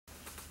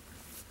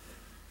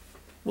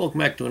Welcome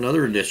back to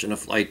another edition of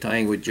Fly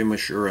Tying with Jim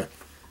Misiura.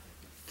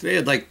 Today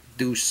I'd like to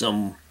do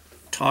some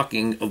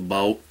talking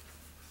about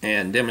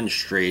and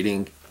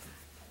demonstrating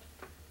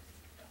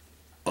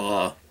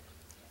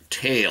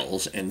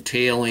tails and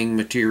tailing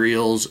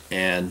materials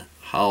and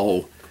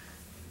how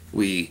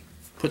we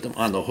put them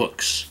on the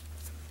hooks.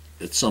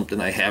 It's something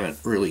I haven't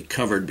really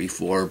covered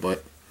before, but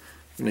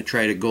I'm going to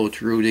try to go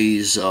through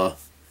these. I'm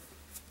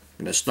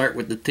going to start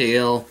with the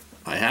tail.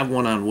 I have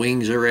one on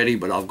wings already,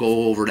 but I'll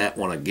go over that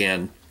one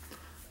again.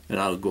 And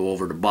I'll go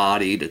over the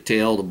body, the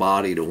tail, the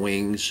body, the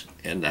wings,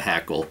 and the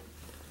hackle.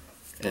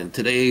 And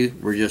today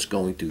we're just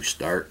going to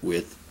start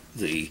with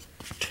the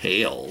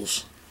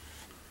tails.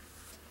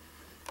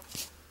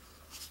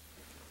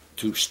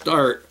 To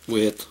start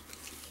with,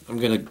 I'm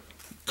going to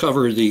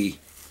cover the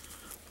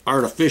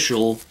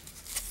artificial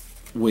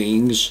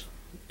wings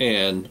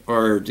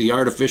or the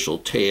artificial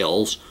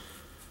tails.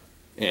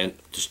 And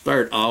to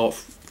start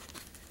off,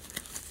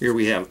 here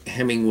we have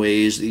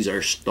Hemingways. These are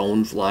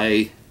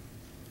stonefly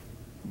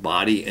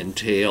body and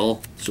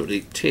tail. So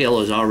the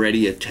tail is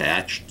already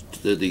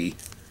attached to the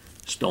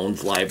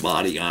stonefly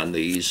body on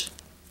these,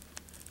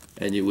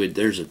 and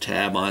there's a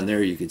tab on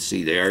there, you can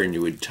see there, and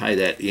you would tie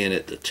that in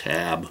at the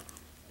tab.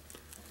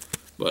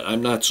 But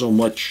I'm not so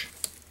much,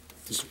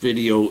 this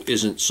video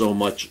isn't so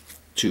much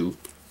to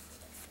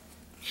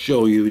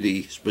show you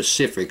the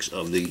specifics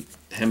of the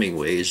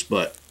Hemingways,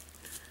 but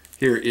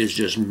here is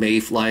just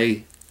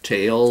mayfly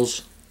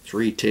tails,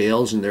 3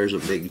 tails, and there's a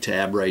big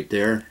tab right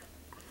there.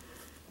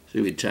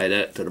 So we tie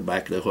that to the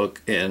back of the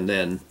hook, and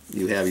then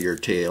you have your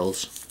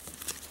tails.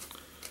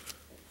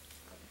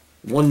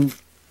 One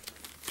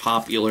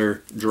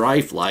popular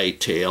dry fly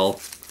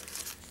tail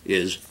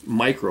is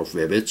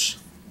microfibbits.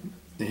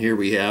 And here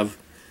we have,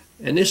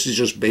 and this is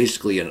just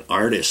basically an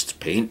artist's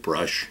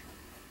paintbrush.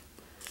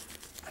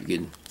 You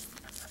can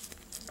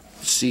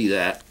see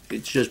that.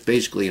 It's just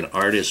basically an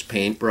artist's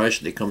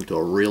paintbrush. They come to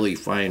a really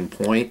fine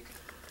point.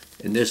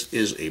 And this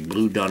is a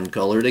blue dun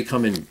color. They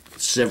come in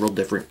several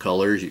different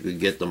colors. You could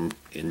get them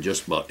in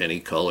just about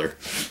any color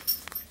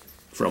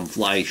from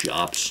fly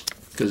shops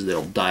because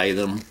they'll dye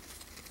them.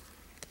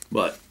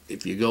 But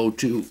if you go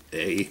to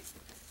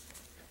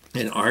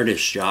an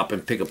artist shop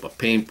and pick up a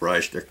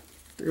paintbrush, they're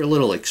a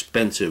little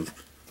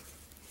expensive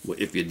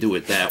if you do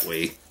it that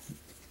way.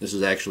 This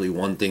is actually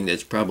one thing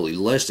that's probably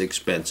less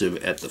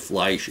expensive at the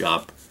fly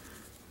shop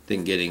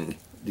than getting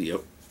the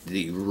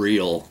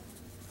real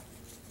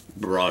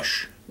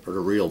brush or the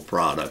real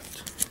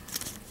product.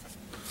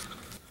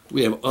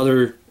 We have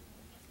other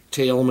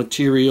tail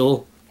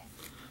material,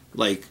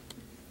 like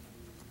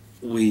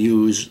we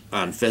use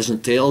on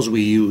pheasant tails.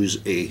 We use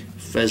a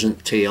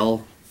pheasant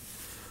tail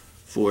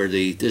for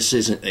this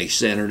isn't a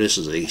center, this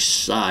is a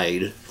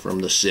side from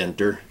the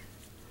center.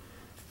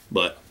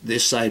 But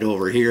this side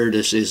over here,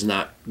 this is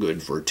not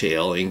good for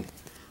tailing.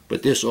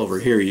 But this over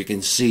here, you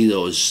can see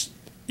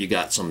you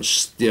got some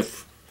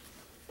stiff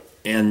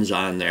ends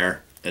on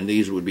there. And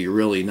these would be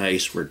really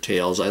nice for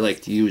tails. I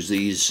like to use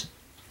these.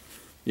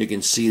 You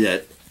can see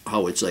that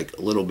how it's like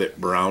a little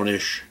bit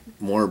brownish,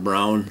 more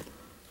brown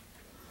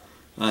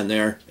on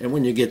there. And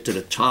when you get to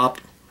the top,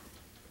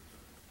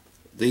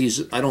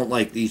 I don't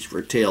like these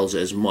for tails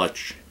as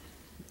much,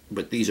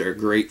 but these are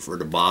great for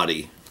the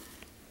body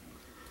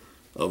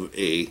of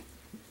a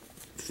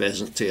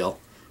pheasant tail.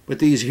 But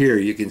these here,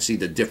 you can see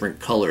the different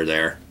color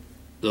there.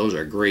 Those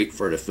are great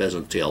for the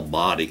pheasant tail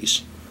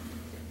bodies.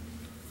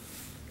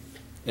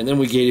 And then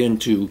we get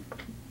into,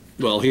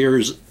 well,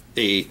 here's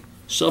a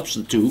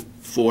substitute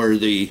for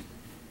the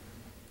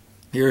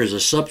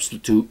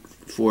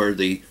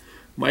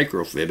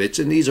microfibbits,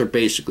 and these are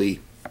basically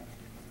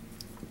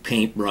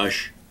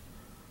paintbrush,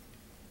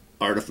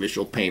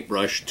 artificial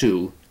paintbrush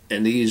too,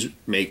 and these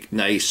make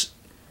nice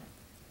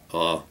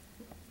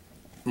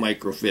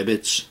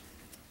microfibbits.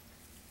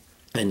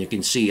 And you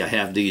can see I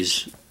have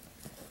these,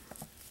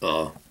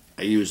 I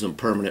used them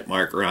permanent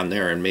marker on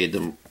there and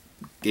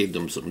gave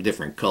them some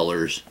different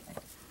colors.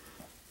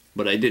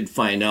 But I did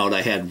find out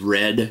I had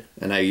red,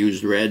 and I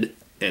used red,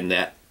 and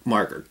that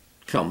marker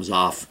comes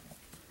off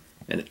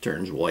and it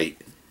turns white,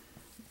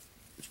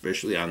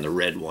 especially on the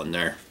red one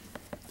there.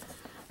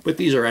 But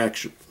these are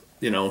actually,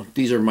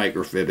 these are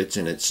microfibbits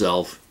in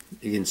itself.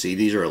 You can see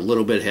these are a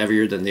little bit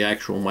heavier than the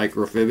actual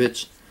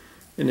microfibbits,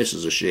 and this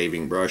is a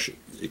shaving brush,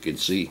 you can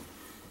see.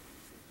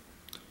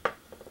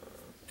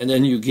 And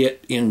then you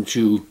get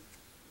into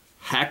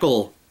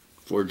hackle.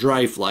 For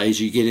dry flies,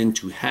 you get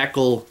into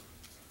hackle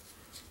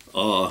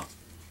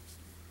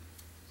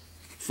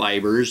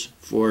fibers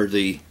for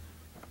the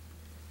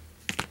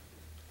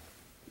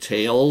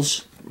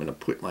tails. I'm going to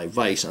put my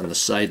vise on the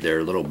side there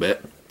a little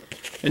bit.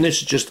 And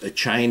this is just a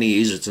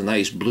Chinese. It's a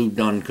nice blue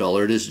dun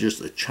color. This is just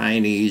a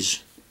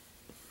Chinese,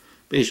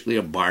 basically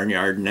a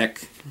barnyard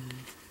neck.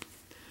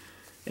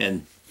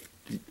 And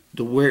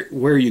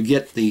where you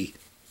get the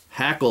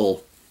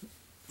hackle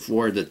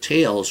for the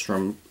tails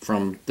from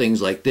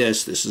things like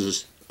this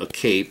is a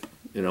cape,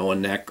 a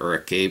neck or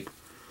a cape.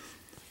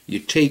 You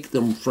take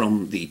them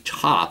from the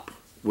top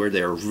where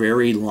they're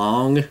very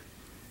long,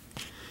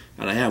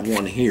 and I have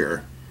one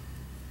here.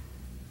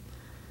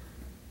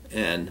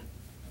 and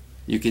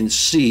you can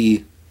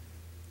see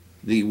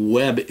the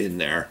web in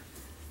there.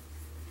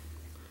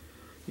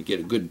 You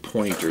get a good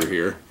pointer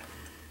here.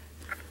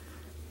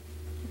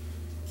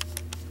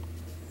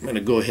 I'm going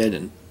to go ahead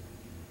and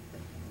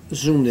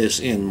zoom this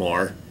in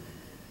more.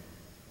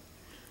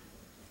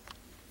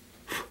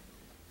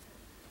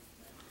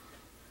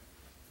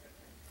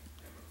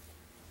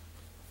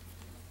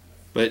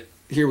 But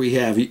here we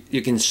have,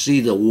 you can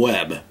see the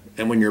web.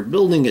 And when you're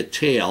building a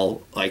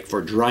tail, like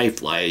for dry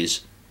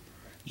flies,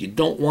 you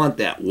don't want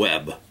that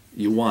web.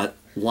 You want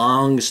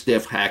long,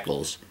 stiff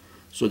hackles.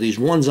 So these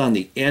ones on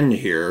the end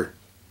here,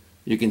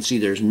 you can see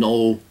there's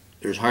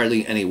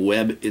hardly any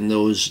web in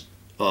those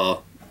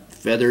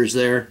feathers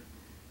there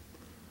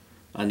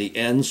on the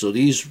end. So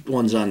these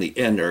ones on the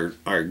end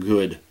are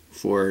good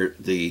for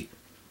the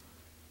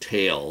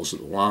tails,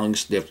 the long,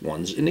 stiff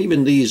ones. And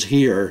even these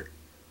here,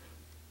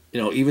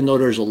 you know, even though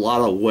there's a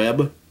lot of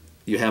web,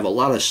 you have a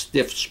lot of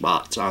stiff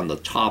spots on the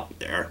top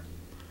there.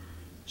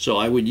 So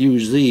I would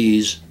use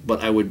these,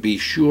 but I would be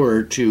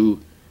sure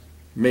to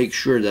make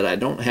sure that I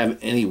don't have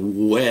any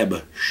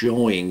web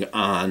showing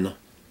on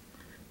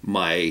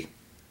my,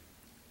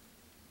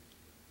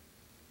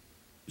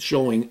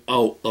 showing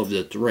out of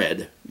the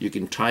thread. You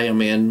can tie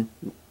them in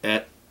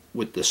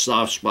with the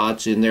soft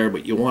spots in there,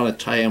 but you want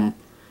to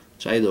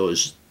tie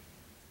those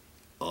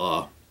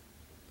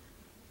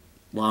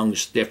long,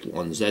 stiff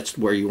ones. That's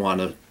where you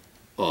want to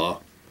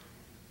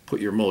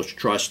put your most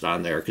trust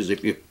on there, because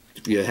if you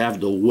have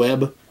the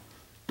web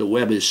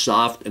is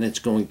soft and it's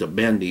going to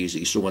bend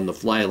easy. So when the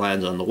fly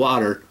lands on the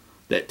water,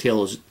 that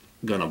tail is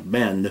going to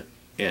bend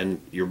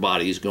and your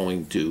body is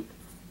going to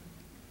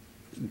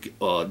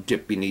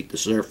dip beneath the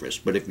surface.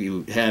 But if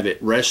you have it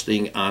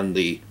resting on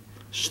the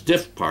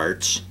stiff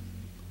parts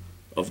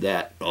of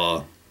that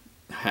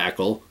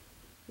hackle,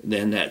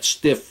 then that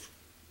stiff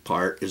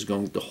part is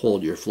going to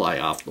hold your fly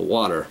off the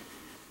water.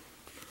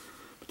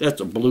 But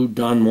that's a blue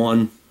dun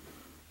one.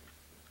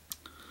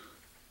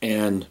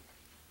 And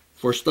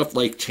for stuff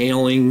like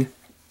tailing,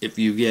 if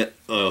you get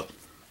a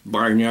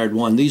barnyard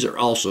one, these are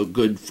also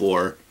good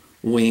for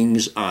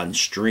wings on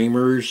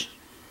streamers.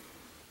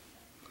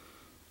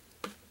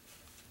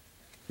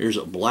 Here's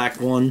a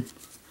black one.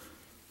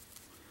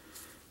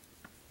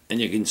 And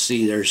you can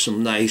see there's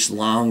some nice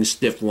long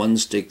stiff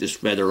ones. Take this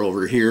feather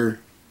over here.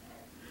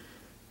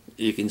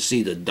 You can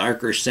see the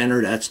darker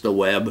center, that's the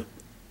web.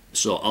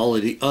 So all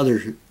of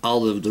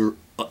the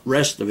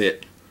rest of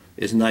it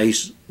is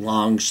nice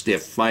long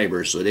stiff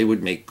fibers, so they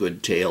would make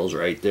good tails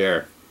right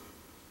there.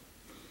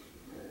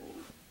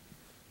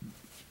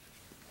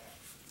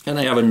 And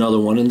I have another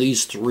one, and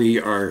these three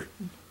are,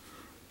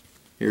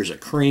 here's a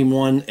cream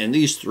one, and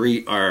these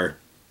three are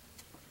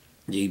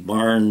the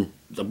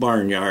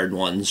barnyard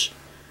ones.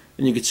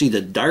 And you can see the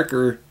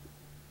darker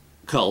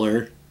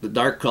color, the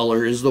dark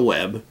color is the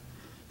web,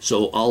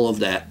 so all of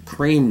that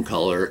cream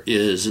color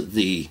is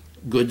the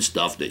good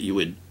stuff that you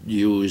would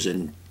use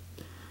and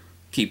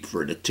keep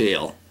for the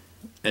tail.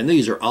 And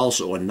these are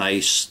also a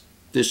nice,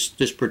 this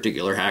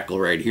particular hackle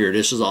right here,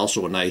 this is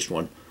also a nice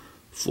one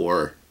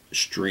for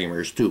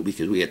streamers too,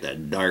 because we get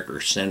that darker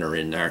center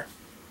in there.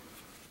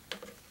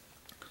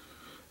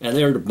 And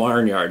they're the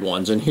barnyard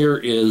ones. And here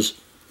is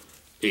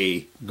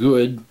a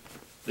good,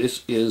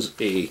 this is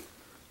a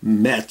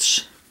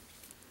Metz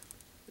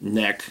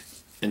neck,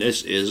 and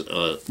this is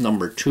a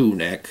number 2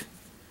 neck.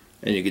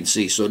 And you can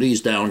see, so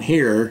these down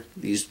here,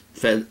 these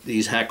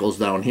hackles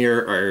down here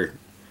are,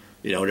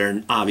 you know,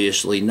 they're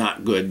obviously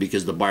not good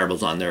because the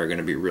barbels on there are going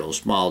to be real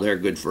small. They're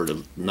good for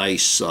the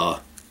nice, for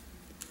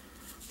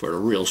the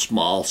real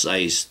small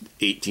size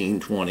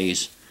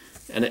 1820s.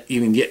 And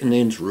even getting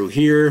in through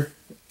here,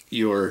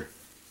 you're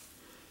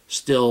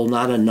still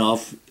not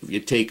enough. If you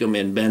take them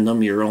and bend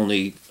them, you're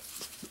only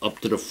up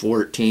to the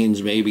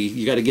 14s maybe.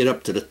 You got to get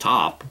up to the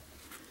top.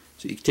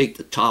 So you take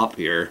the top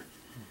here.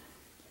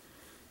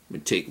 We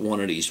take one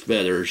of these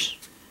feathers,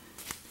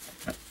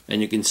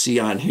 and you can see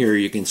on here,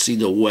 you can see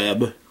the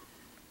web.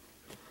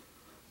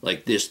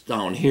 Like this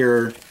down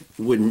here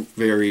wouldn't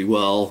work very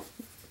well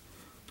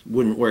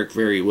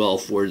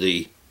for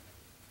the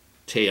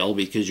tail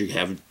because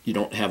you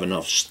don't have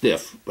enough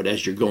stiff. But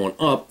as you're going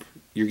up,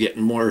 you're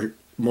getting more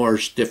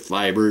stiff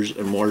fibers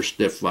and more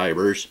stiff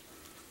fibers.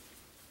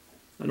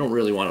 I don't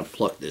really want to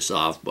pluck this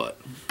off, but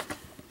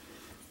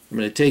I'm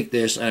going to take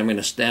this and I'm going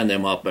to stand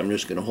them up. I'm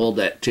just going to hold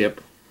that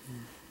tip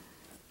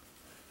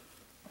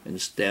and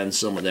stand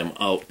some of them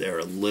out there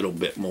a little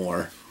bit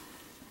more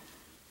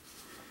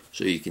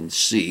so you can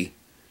see.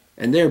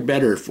 And they're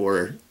better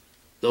for,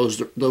 those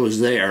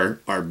there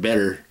are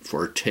better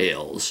for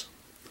tails.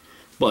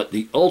 But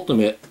the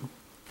ultimate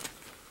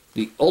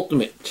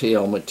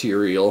tail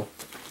material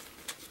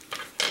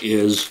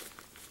is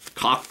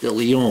Coq de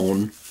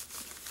Leon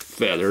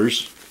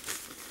feathers.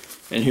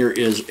 And here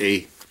is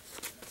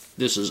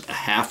this is a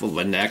half of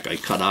a neck. I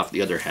cut off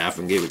the other half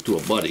and gave it to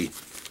a buddy.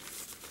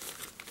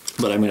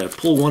 But I'm going to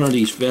pull one of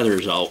these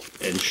feathers out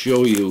and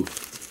show you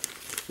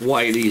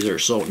why these are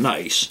so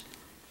nice.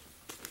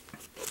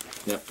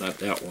 Yep, not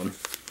that one.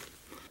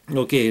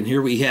 Okay, and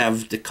here we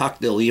have the Coq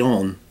de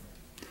Leon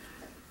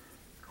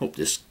Hope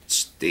this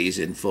stays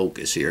in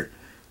focus here.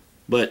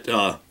 But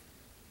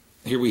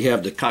here we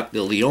have the coq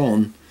de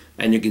leon,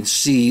 and you can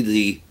see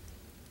the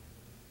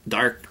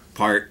dark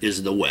part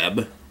is the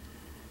web.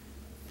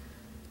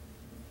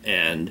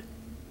 And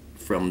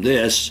from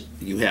this,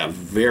 you have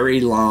very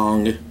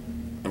long,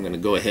 I'm going to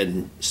go ahead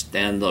and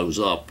stand those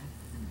up.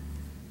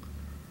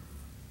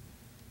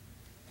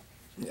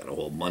 Got a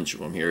whole bunch of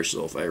them here,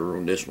 so if I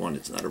ruin this one,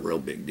 it's not a real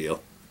big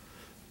deal.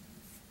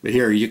 But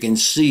here you can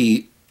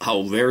see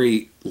how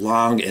very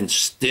long and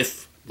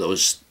stiff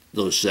those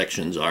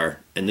sections are,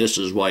 and this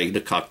is why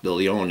the coq de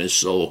leon is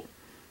so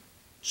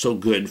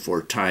good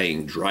for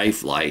tying dry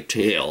fly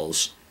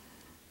tails,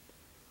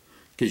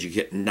 because you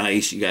get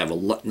nice, you have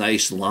a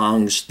nice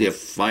long stiff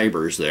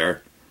fibers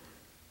there,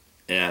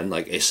 and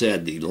like I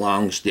said, the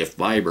long stiff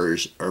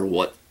fibers are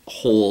what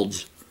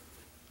holds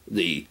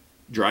the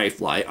dry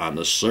fly on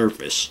the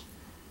surface.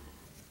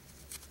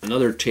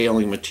 Another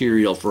tailing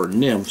material for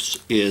nymphs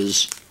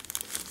is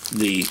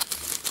the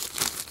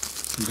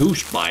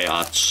goose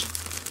biots.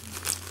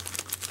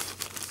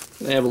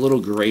 I have a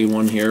little gray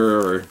one here,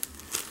 or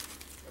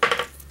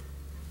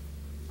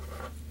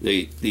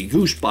the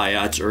goose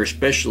biots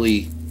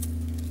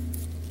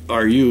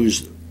are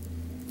used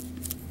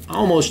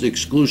almost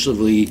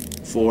exclusively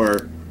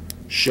for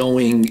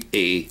showing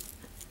a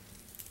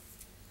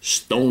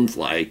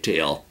stonefly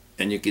tail,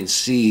 and you can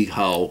see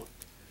how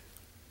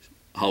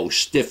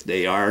stiff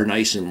they are,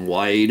 nice and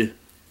wide.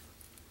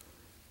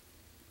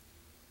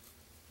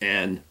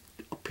 And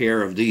a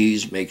pair of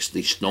these makes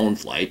the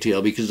stonefly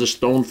tail, because the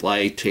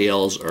stonefly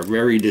tails are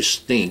very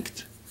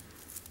distinct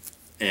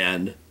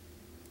and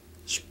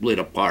split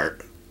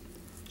apart.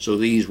 So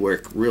these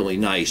work really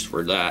nice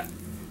for that.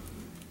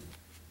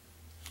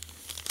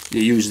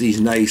 You use these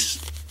nice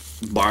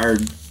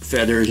barred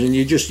feathers, and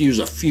you just use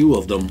a few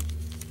of them,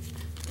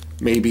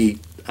 maybe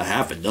a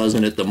half a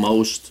dozen at the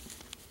most,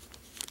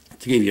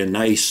 to give you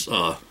nice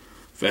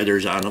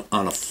feathers on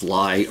a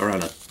fly, or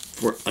on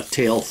a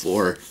tail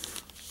for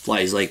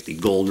flies like the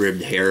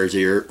gold-ribbed hares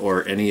here,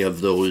 or any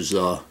of those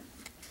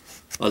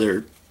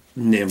other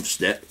nymphs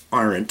that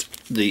aren't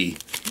the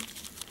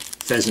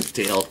pheasant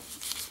tail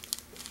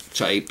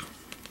type.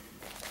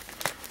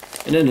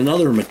 And then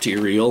another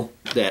material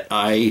that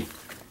I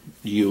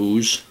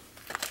use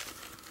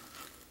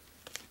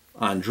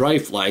on dry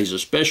flies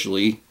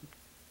especially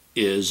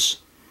is,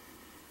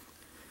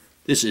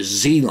 this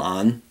is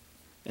Zelon,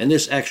 and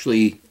this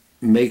actually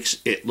makes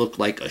it look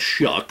like a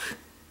shuck.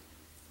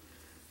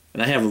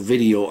 And I have a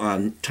video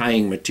on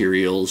tying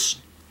materials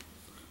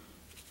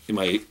in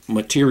my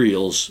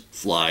materials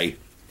fly,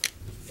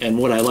 and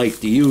what I like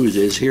to use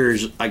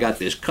is, I got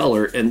this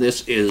color, and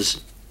this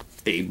is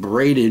a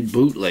braided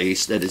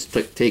bootlace that is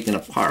taken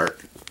apart.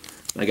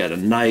 I got a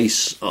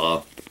nice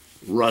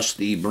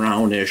rusty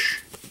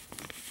brownish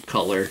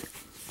color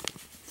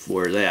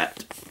for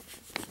that,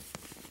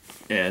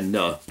 and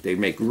they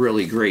make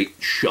really great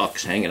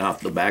shucks hanging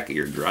off the back of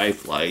your dry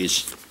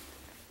flies.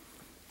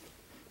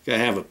 I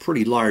have a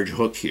pretty large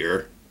hook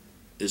here.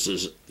 This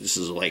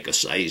is like a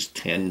size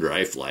 10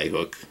 dry fly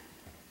hook,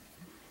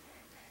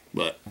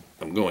 but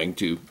I'm going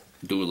to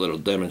do a little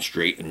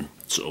demonstrating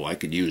so I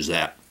could use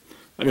that.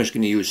 I'm just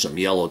going to use some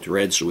yellow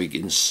thread so we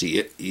can see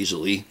it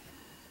easily.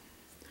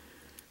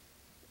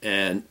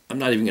 And I'm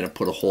not even going to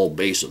put a whole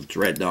base of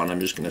thread down. I'm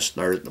just going to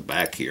start at the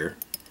back here.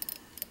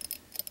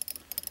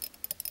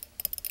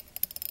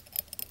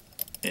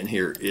 And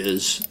here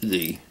is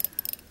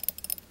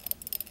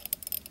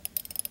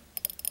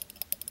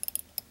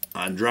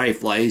on dry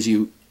flies,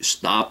 you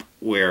stop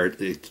where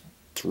the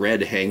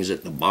thread hangs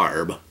at the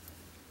barb.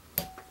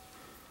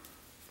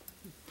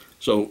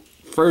 So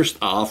first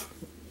off,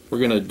 we're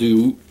going to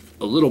do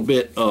a little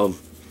bit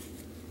of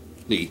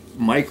the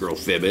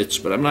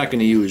microfibbits, but I'm not going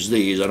to use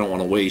these. I don't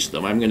want to waste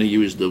them. I'm going to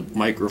use the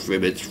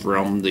microfibbits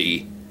from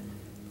the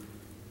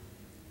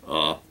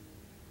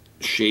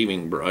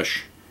shaving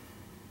brush.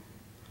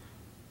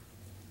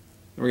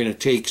 We're going to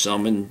take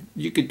some, and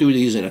you could do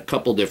these in a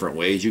couple different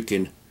ways. You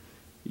can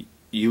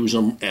use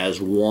them as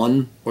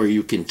one, or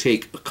you can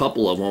take a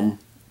couple of them,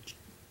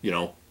 you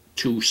know,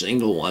 two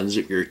single ones.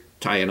 If you're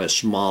tying a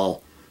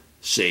small,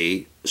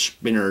 say,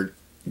 spinner,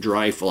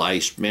 dry fly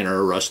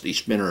spinner, rusty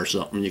spinner or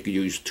something, you could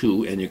use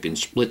two and you can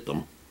split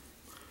them.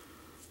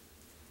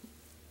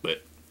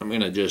 But I'm going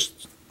to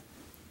just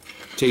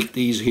take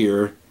these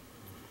here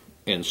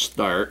and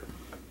start.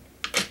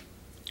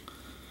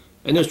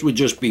 And this would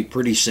just be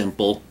pretty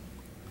simple.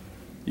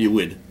 You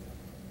would,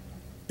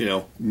 you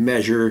know,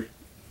 measure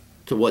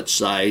to what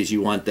size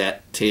you want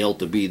that tail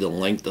to be, the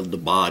length of the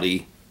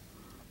body.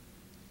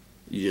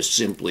 You just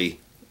simply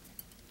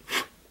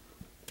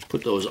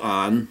put those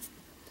on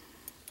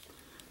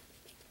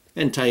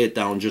and tie it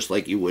down just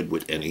like you would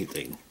with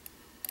anything.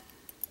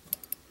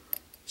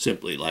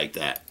 Simply like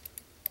that.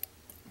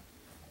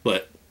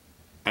 But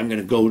I'm going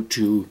to go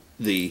to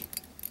the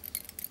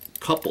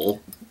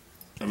couple.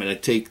 I'm going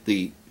to take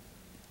the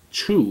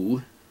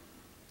two.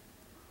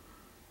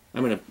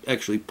 I'm going to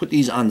actually put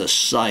these on the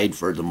side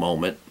for the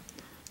moment.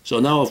 So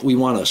now if we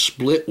want a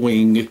split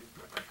wing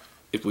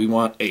if we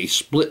want a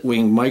split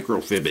wing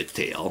microfibet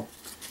tail,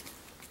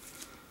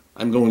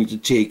 I'm going to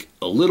take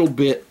a little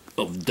bit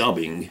of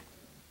dubbing.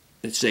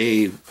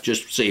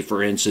 Just say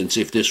for instance,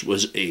 if this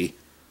was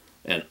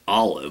an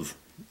olive,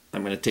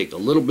 I'm going to take a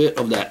little bit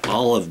of that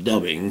olive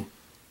dubbing.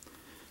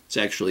 It's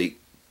actually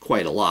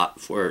quite a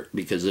lot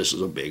because this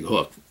is a big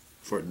hook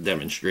for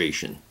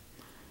demonstration.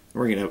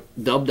 We're going to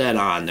dub that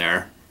on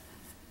there.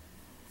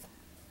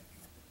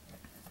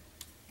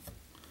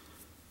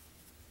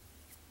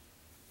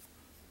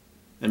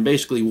 And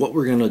basically what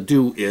we're going to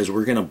do is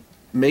we're going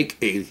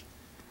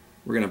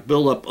to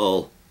build up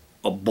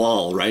a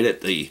ball right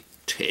at the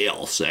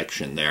tail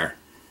section there.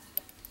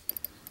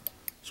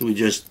 So we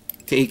just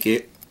take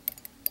it,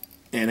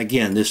 and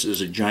again, this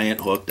is a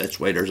giant hook, that's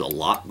why there's a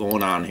lot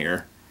going on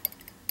here.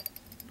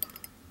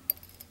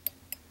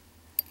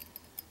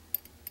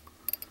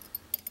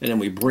 And then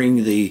we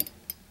bring the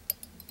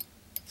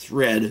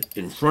thread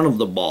in front of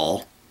the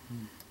ball.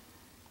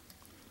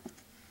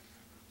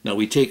 Now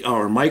we take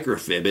our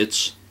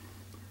microfibets.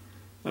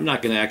 I'm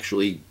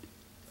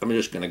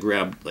just going to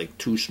grab like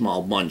 2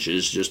 small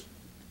bunches just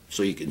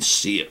so you can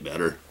see it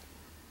better.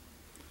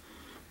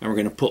 And we're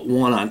going to put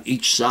one on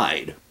each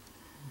side.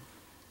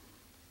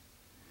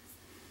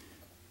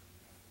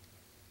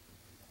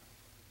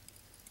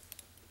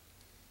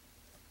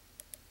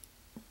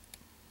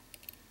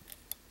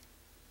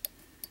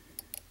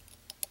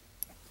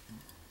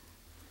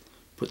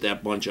 Put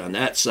that bunch on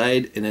that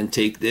side, and then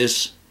take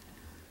this,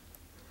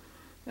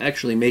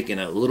 actually making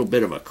a little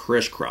bit of a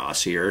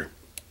crisscross here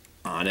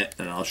on it,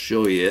 and I'll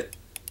show you it.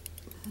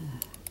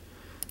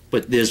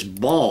 But this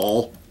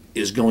ball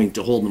is going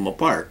to hold them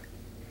apart,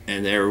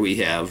 and there we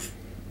have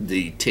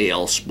the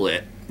tail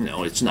split. You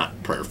know, it's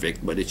not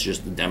perfect, but it's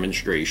just a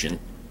demonstration,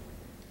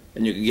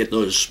 and you can get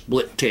those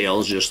split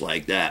tails just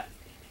like that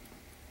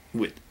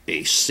with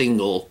a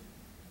single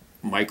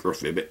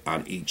microfibet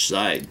on each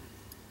side.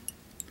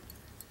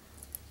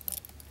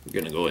 We're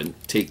going to go and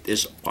take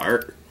this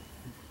apart,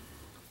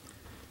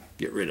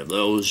 get rid of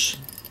those,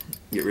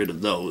 get rid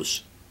of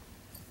those.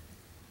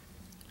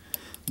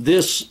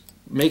 This,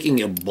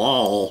 making a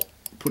ball,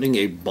 putting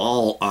a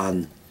ball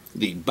on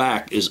the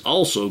back is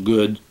also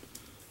good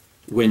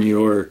when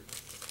you're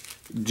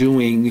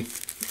putting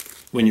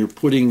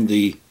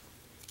the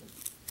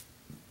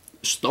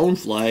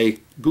stonefly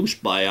goose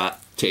biot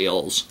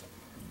tails.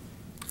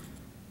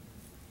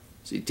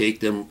 So you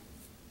take them,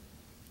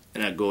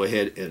 and I go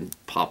ahead and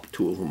pop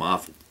 2 of them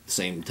off at the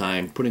same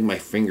time, putting my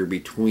finger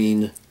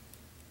between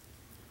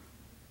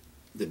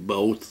the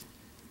both,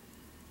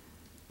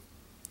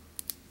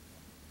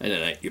 and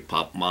then you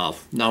pop them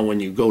off. Now when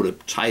you go to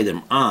tie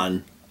them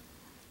on,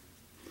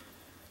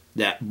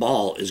 that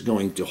ball is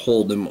going to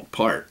hold them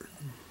apart.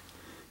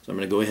 So I'm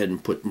going to go ahead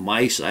and put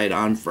my side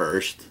on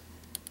first.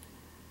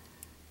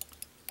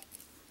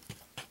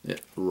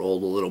 It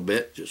rolled a little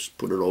bit, just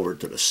put it over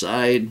to the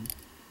side.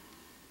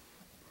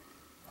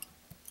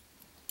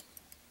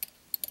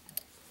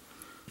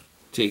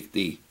 Take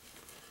the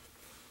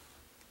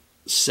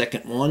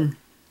second one,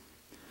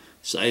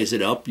 size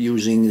it up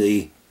using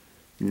the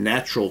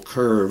natural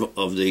curve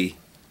of the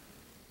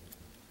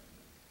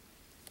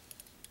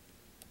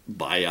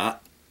biot,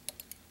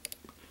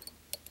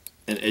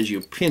 and as you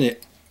pin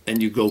it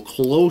and you go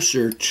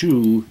closer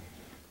to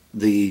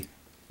the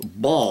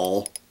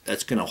ball,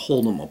 that's going to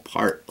hold them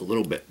apart a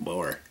little bit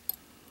more.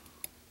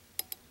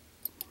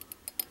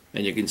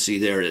 And you can see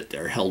there that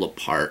they're held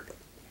apart,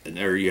 and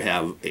there you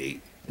have a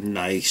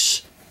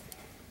nice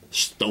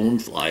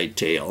stonefly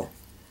tail.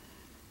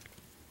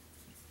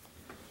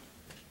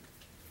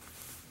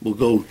 We'll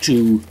go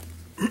to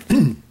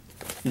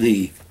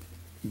the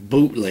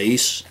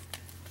bootlace.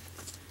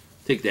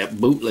 Take that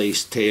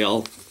bootlace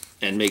tail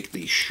and make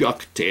the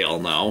shuck tail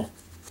now.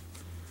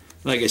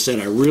 Like I said,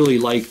 I really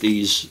like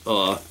these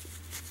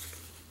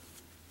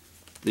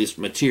this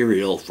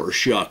material for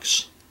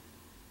shucks.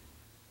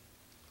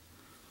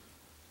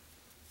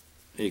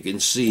 You can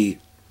see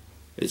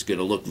it's going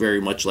to look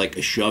very much like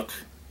a shuck.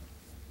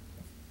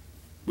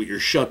 With your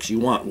shucks, you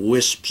want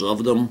wisps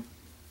of them.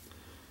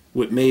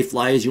 With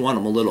mayflies, you want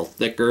them a little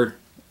thicker,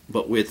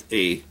 but with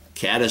a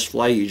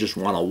caddisfly, you just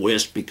want a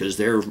wisp because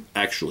they're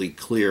actually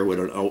clear with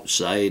an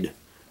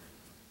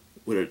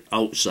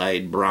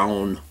outside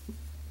brown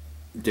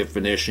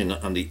definition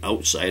on the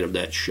outside of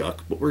that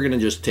shuck. But we're going to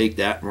just take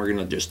that and we're going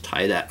to just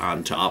tie that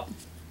on top.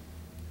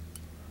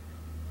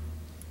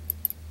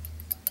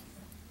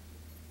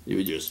 You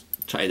would just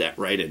tie that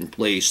right in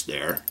place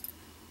there.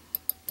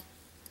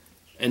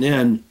 And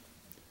then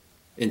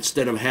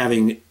instead of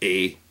having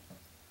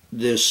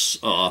this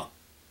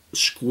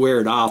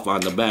squared off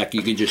on the back,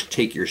 you can just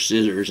take your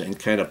scissors and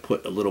kind of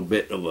put a little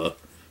bit of a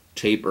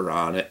taper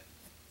on it,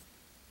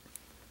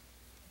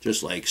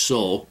 just like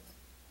so.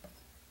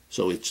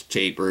 So it's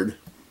tapered.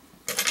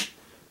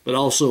 But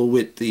also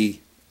with the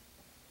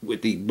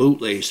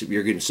bootlace, if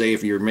you're going to say,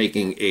 if you're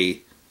making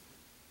an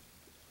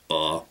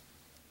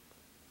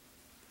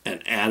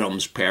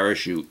Adams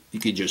parachute, you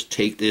could just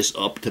take this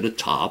up to the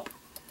top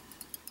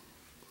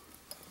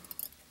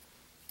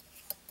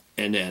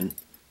and then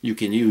you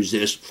can use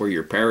this for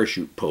your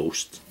parachute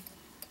post.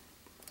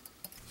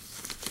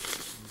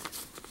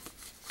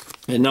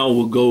 And now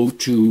we'll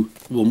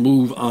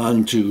move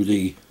on to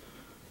the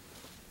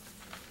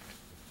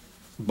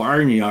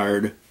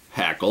barnyard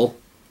hackle.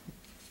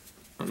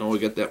 I know we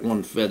got that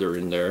one feather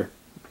in there.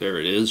 There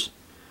it is.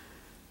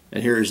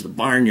 And here's the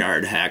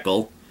barnyard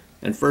hackle.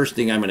 And first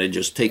thing, I'm going to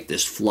just take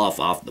this fluff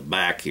off the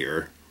back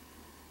here.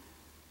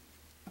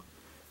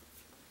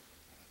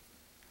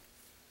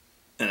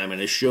 And I'm going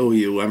to show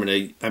you, I'm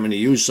going to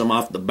use some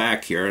off the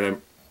back here,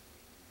 and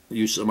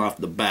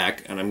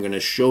I'm going to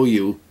show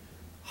you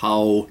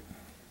how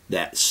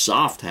that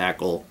soft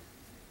hackle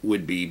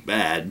would be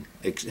bad,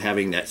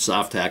 having that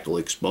soft hackle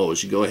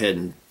exposed. You go ahead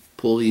and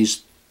pull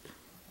these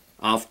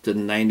off to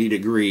 90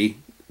 degree,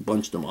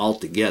 bunch them all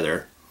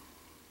together.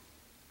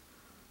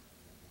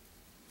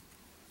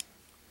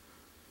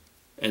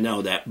 And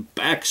now that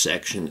back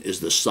section is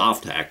the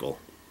soft hackle.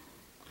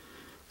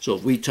 So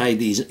if we tie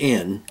these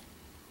in,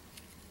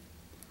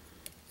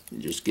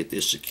 just get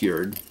this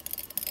secured.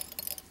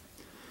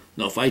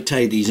 Now if I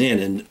tie these in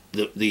and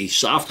the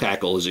soft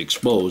hackle is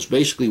exposed,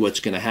 basically what's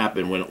going to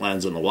happen when it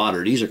lands on the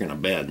water, these are going to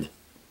bend.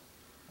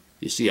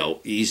 You see how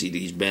easy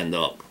these bend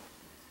up.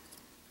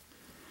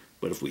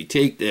 But if we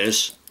take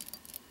this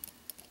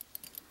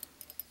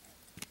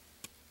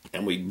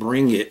and we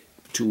bring it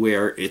to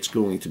where it's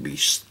going to be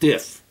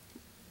stiff,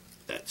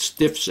 that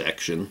stiff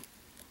section,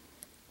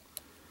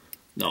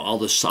 now all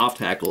the soft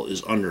hackle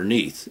is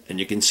underneath, and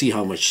you can see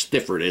how much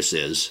stiffer this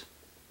is.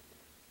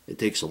 It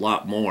takes a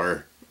lot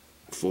more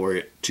for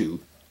it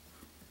to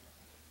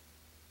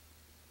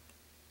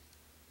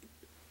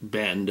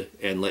bend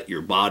and let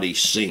your body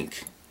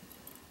sink.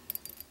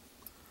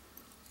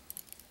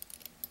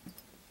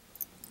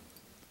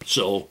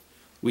 So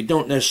we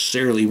don't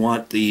necessarily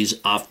want these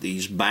off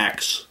the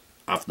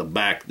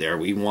back there.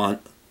 We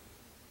want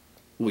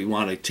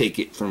to take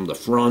it from the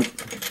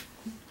front,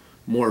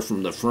 more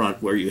from the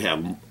front, where you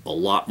have a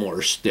lot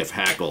more stiff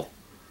hackle.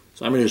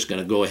 So I'm just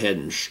going to go ahead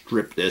and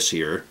strip this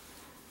here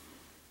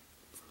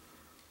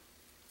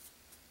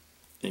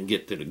and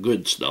get to the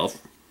good stuff,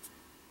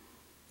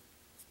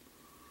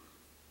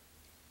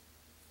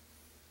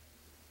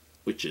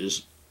 which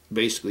is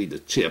basically the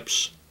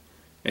tips.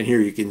 And here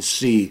you can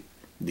see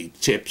the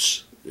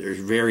tips. There's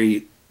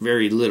very,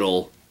 very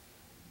little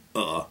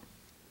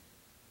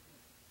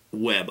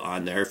web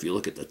on there. If you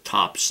look at the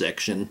top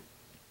section,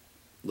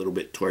 a little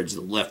bit towards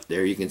the left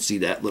there, you can see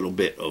that little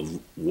bit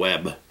of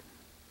web.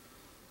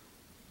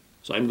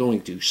 So I'm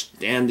going to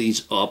stand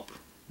these up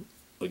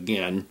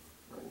again.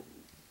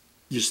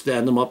 You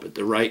stand them up at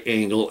the right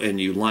angle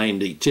and you line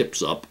the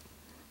tips up,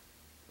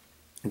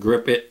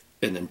 grip it,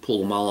 and then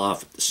pull them all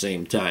off at the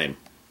same time.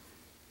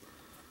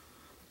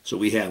 So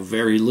we have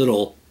very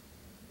little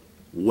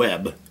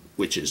web,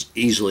 which is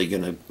easily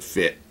going to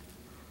fit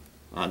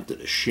onto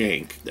the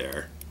shank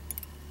there.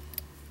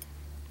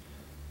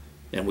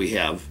 And we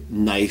have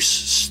nice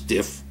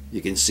stiff,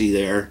 you can see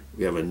there,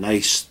 we have a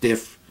nice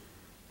stiff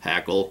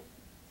hackle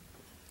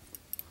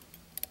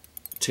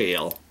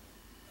tail.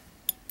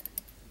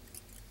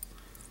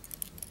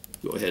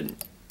 Go ahead and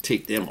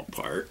take them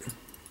apart.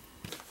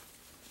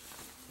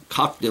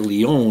 Coq de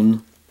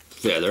Leon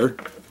feather.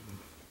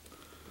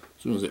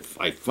 As soon as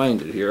I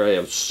find it here, I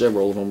have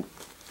several of them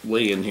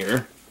laying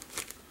here.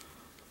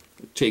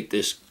 Take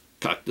this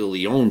Coq de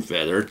Leon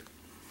feather,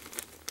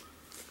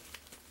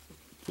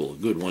 pull a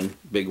good one,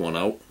 big one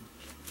out.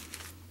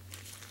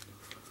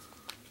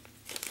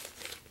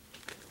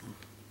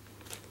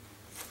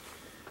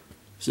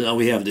 So now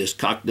we have this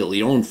Coq de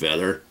Leon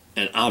feather,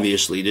 and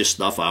obviously this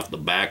stuff off the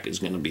back is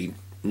going to be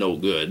no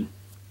good.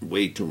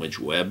 Way too much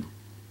web.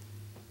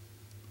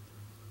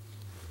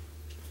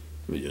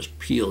 Let me just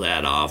peel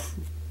that off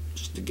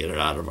just to get it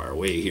out of our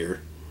way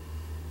here.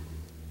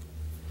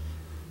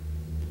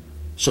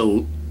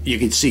 So you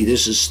can see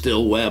this is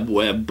still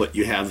web, but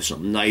you have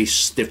some nice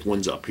stiff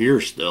ones up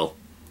here still.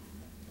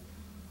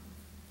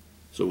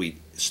 So we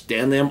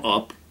stand them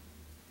up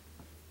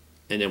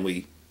and then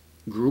we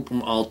group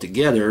them all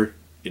together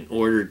in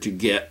order to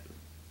get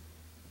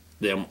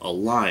them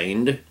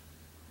aligned. And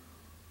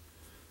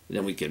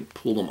then we can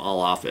pull them all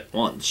off at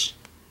once.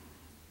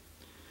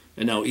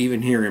 And now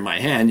even here in my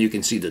hand you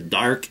can see the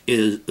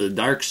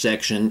dark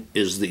section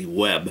is the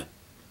web,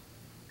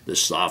 the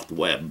soft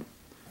web.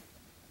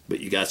 But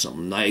you got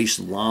some nice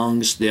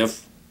long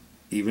stiff,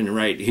 even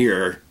right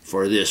here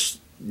for this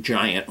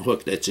giant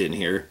hook that's in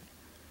here,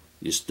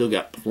 you still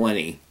got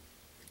plenty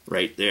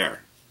right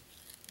there.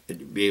 And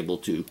you'll be able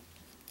to,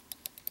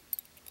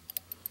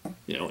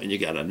 you know, and you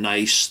got a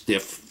nice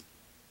stiff,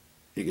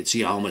 you can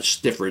see how much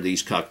stiffer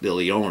these Coq de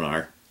Leon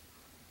are.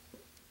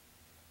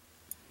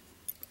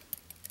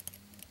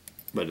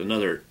 But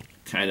another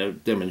kind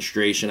of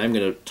demonstration, I'm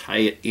going to tie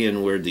it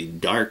in where the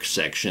dark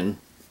section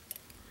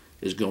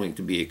is going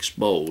to be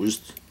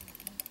exposed.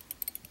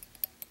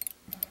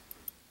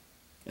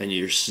 And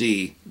you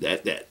see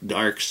that that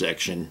dark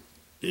section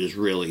is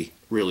really,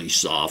 really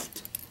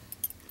soft.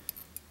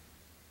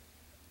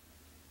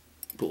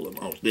 pull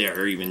them out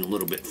there even a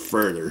little bit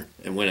further,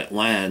 and when it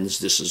lands,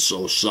 this is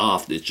so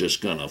soft it's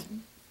just gonna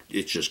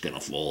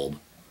fold.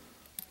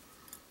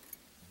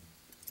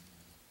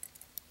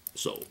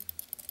 So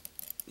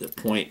the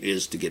point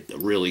is to get the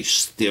really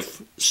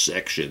stiff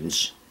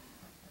sections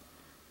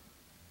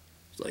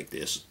like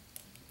this,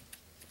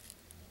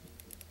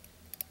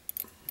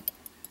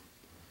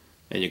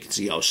 and you can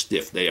see how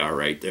stiff they are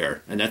right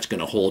there, and that's going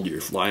to hold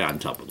your fly on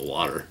top of the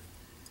water.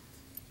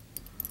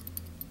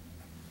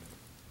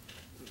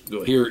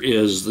 So here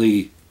is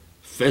the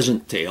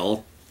pheasant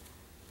tail.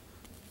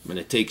 I'm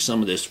going to take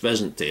some of this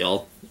pheasant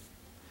tail,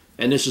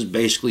 and this is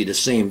basically the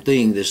same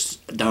thing. This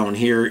down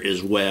here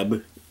is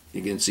web.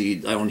 You can see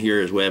down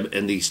here is web,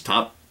 and these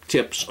top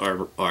tips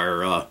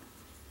are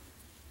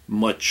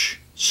much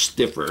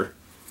stiffer.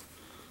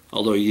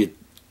 Although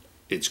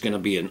it's going to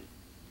be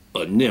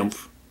a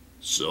nymph,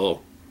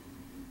 so.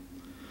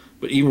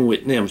 But even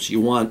with nymphs,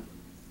 you want,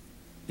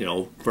 you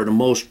know, for the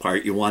most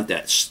part, you want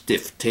that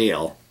stiff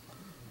tail,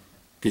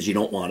 because you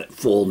don't want it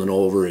folding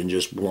over and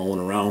just blowing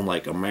around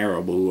like a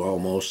marabou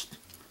almost.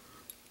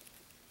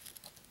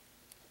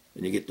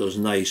 And you get those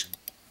nice,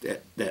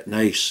 that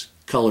nice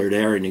color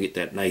there, and you get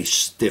that nice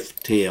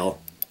stiff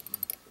tail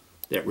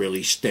that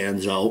really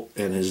stands out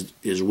and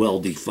is well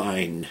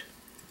defined.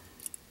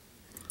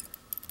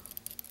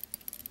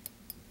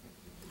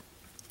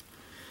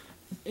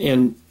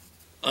 And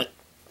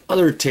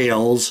other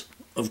tails,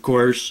 of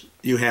course,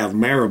 you have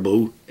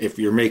marabou if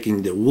you're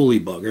making the woolly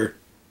bugger,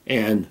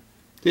 and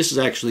this is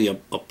actually a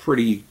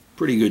pretty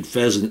good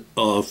pheasant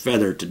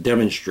feather to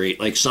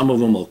demonstrate. Like, some of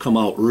them will come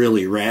out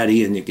really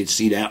ratty, and you can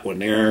see that one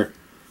there.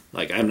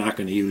 Like, I'm not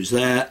going to use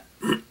that.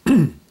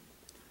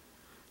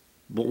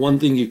 But one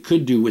thing you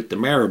could do with the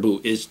marabou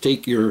is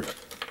take your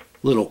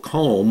little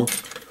comb,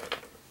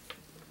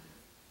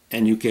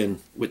 and you can,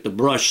 with the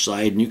brush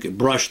side, and you can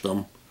brush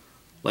them.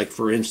 Like,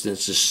 for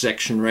instance, this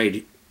section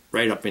right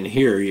up in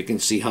here, you can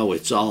see how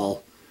it's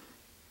all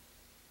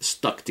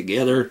stuck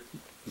together.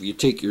 If you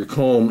take your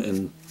comb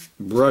and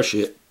brush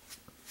it,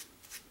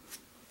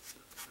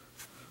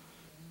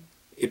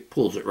 it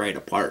pulls it right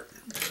apart.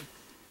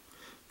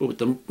 But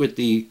with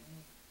the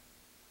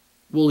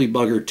woolly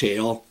bugger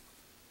tail,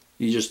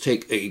 you just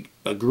take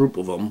a group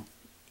of them.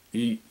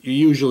 You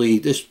usually,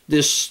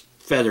 this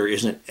feather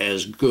isn't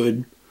as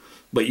good,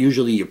 but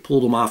usually you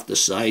pull them off the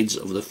sides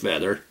of the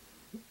feather.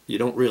 You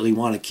don't really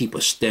want to keep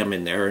a stem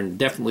in there, and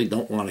definitely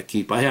don't want to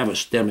keep, I have a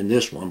stem in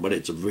this one, but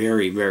it's a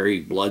very, very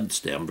blood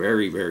stem,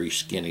 very, very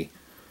skinny.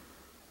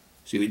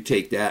 So you would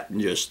take that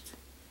and just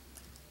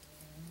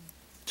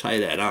tie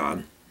that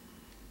on.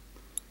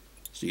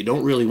 So you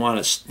don't really want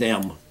a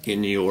stem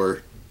in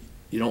your,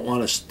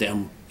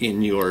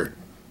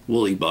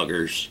 woolly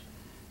buggers.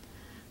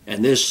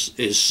 And this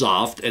is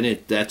soft, and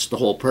that's the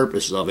whole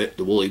purpose of it.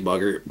 The woolly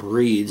bugger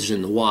breathes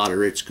in the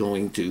water. It's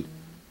going to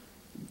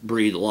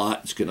breathe a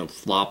lot. It's going to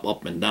flop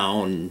up and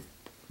down and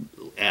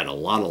add a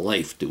lot of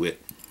life to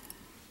it.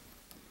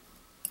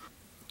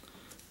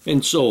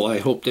 And so I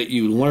hope that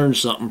you learned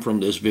something from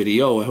this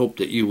video. I hope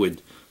that you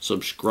would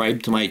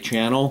subscribe to my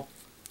channel.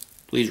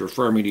 Please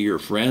refer me to your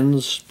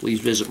friends. Please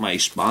visit my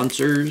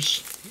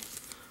sponsors.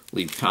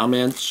 Leave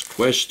comments,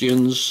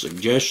 questions,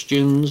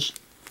 suggestions,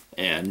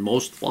 and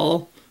most of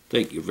all,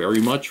 thank you very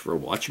much for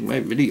watching my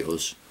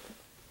videos.